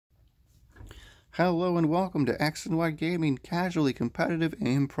Hello and welcome to X and Y Gaming Casually Competitive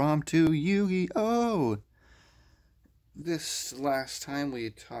Impromptu Yu-Gi-Oh! This last time we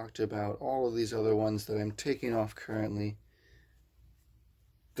talked about all of these other ones that I'm taking off currently.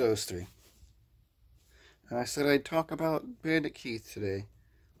 Those three. And I said I'd talk about Bandit Keith today.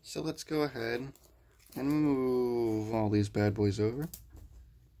 So let's go ahead and move all these bad boys over.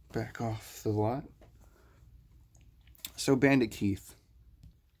 Back off the lot. So Bandit Keith.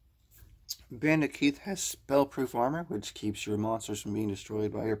 Bandit Keith has spell-proof armor, which keeps your monsters from being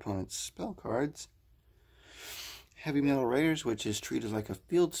destroyed by your opponent's spell cards. Heavy Metal Raiders, which is treated like a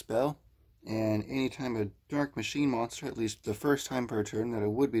field spell, and anytime a Dark Machine monster, at least the first time per turn that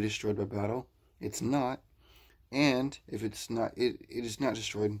it would be destroyed by battle, it's not. And if it's not, it is not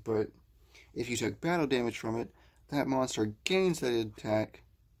destroyed, but if you took battle damage from it, that monster gains that attack.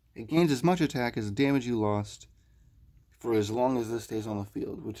 It gains as much attack as the damage you lost for as long as this stays on the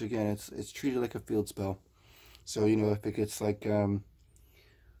field, which again, it's treated like a field spell. So, you know, if it gets like, I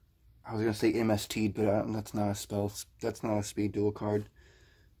was going to say MST'd, but that's not a spell, that's not a speed duel card.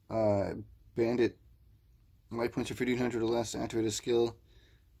 Bandit, life points are 1500 or less, activate a skill,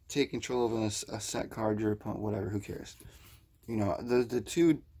 take control of a set card, your opponent, whatever, who cares. You know, the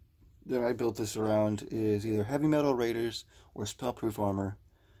two that I built this around is either Heavy Metal Raiders or Spellproof Armor.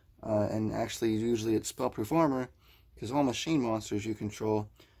 And actually, usually it's Spellproof Armor, because all machine monsters you control...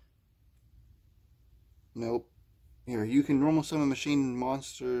 Nope. Here, you can normal summon machine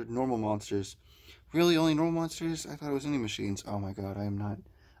monster, normal monsters. Really, only normal monsters? I thought it was any machines. Oh my god, I am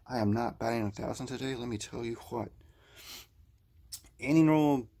not batting 1,000 today, let me tell you what. Any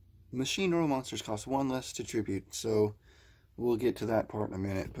normal monsters cost 1 less to tribute, so we'll get to that part in a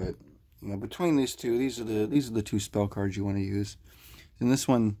minute, but you know, between these two, these are the two spell cards you want to use. And this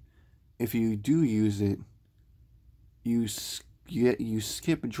one, if you do use it, you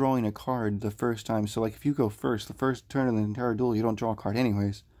skip drawing a card the first time. So like if you go first, the first turn of the entire duel, you don't draw a card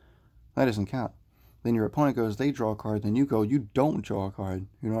anyways. That doesn't count. Then your opponent goes, they draw a card, then you go, you don't draw a card.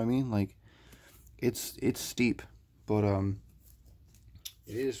 You know what I mean? Like, it's steep, but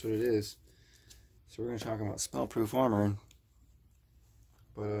it is what it is. So we're going to talk about spell-proof armor,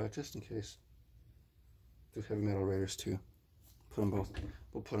 but just in case, do Heavy Metal Raiders too. Put them both.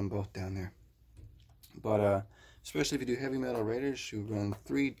 We'll put them both down there. But especially if you do Heavy Metal Raiders, you run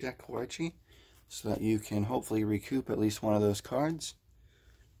 3 Dekoichi, so that you can hopefully recoup at least one of those cards.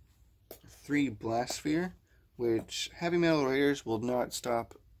 3 Blast Sphere, which Heavy Metal Raiders will not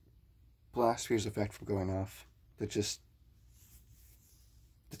stop Blast Sphere's effect from going off. That's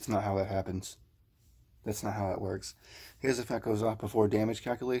not how that happens. That's not how that works. His effect goes off before damage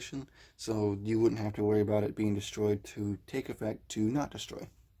calculation, so you wouldn't have to worry about it being destroyed to take effect to not destroy.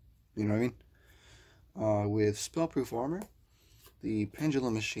 You know what I mean? With Spellproof Armor, the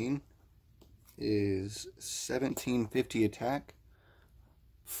Pendulum Machine is 1750 attack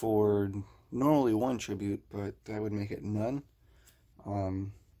for normally 1 tribute, but that would make it none.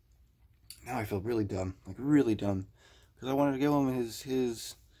 Now I feel really dumb, like really dumb, because I wanted to give him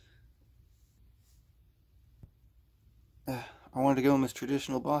his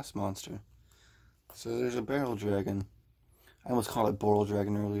traditional boss monster. So there's a Barrel Dragon. I almost called it Boral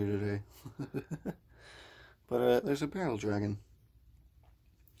Dragon earlier today. But there's a Barrel Dragon.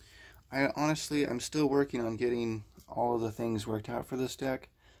 I'm still working on getting all of the things worked out for this deck,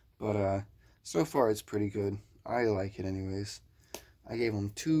 but so far it's pretty good. I like it anyways. I gave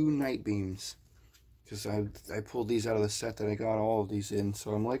him 2 Night Beams, because I pulled these out of the set that I got all of these in,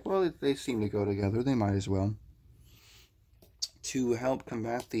 so I'm like, well, they seem to go together, they might as well. To help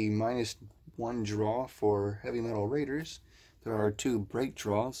combat the -1 draw for Heavy Metal Raiders, there are 2 break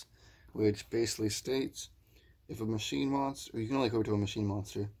draws, which basically states if a machine monster, you can only go to a machine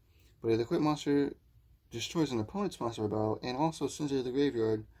monster, but if the equipped monster destroys an opponent's monster battle and also sends it to the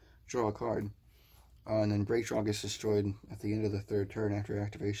graveyard, draw a card. And then break draw gets destroyed at the end of the 3rd turn after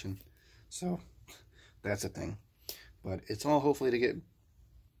activation. So that's a thing. But it's all hopefully to get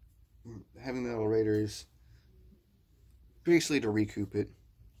Heavy Metal Raiders basically to recoup it.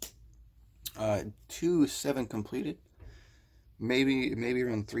 2 7 completed. Maybe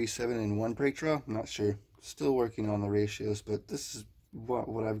run 3 7 and 1 break draw. I'm not sure. Still working on the ratios, but this is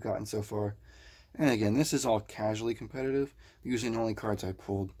what I've gotten so far. And again, this is all casually competitive, using only cards I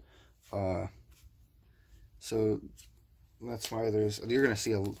pulled. So that's why you're going to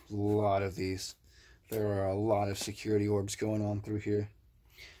see a lot of these. There are a lot of security orbs going on through here.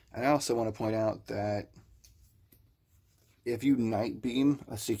 And I also want to point out that if you Night Beam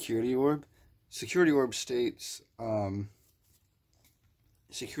a security orb states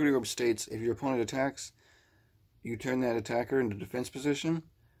if your opponent attacks, you turn that attacker into defense position.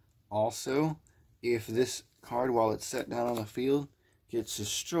 Also, if this card, while it's set down on the field, gets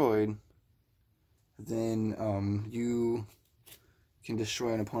destroyed, then you can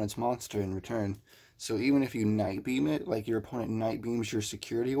destroy an opponent's monster in return. So even if you Night Beam it, like your opponent Night Beams your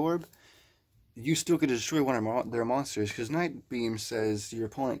security orb, you still could destroy one of their monsters, because Night Beam says your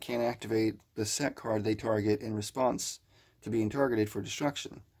opponent can't activate the set card they target in response to being targeted for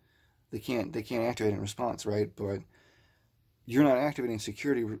destruction. They can't activate in response, right? But you're not activating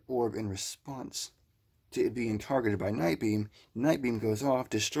security orb in response to it being targeted by Night Beam. Night Beam goes off,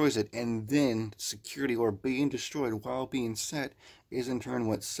 destroys it, and then security orb being destroyed while being set is in turn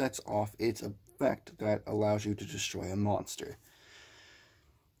what sets off its effect that allows you to destroy a monster.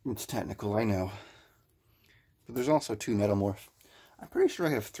 It's technical, I know. But there's also 2 Metamorph. I'm pretty sure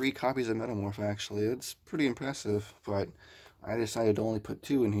I have 3 copies of Metamorph, actually. It's pretty impressive, but I decided to only put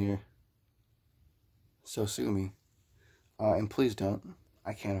 2 in here. So sue me. And please don't.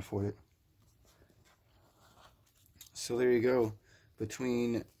 I can't afford it. So there you go.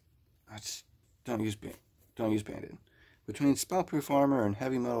 Between... Don't use Bandit. Between Spellproof Armor and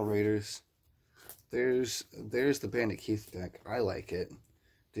Heavy Metal Raiders, there's the Bandit Keith deck. I like it.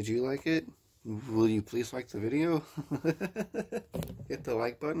 Did you like it? Will you please like the video? Hit the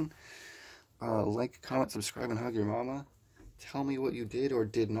like button. Like, comment, subscribe, and hug your mama. Tell me what you did or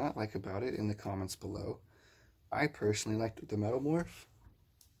did not like about it in the comments below. I personally liked the Metamorph.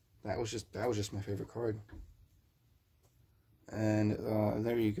 That was just my favorite card. And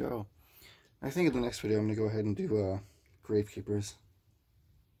there you go. I think in the next video I'm going to go ahead and do Gravekeepers.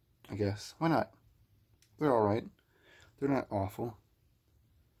 I guess. Why not? They're alright. They're not awful.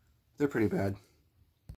 They're pretty bad.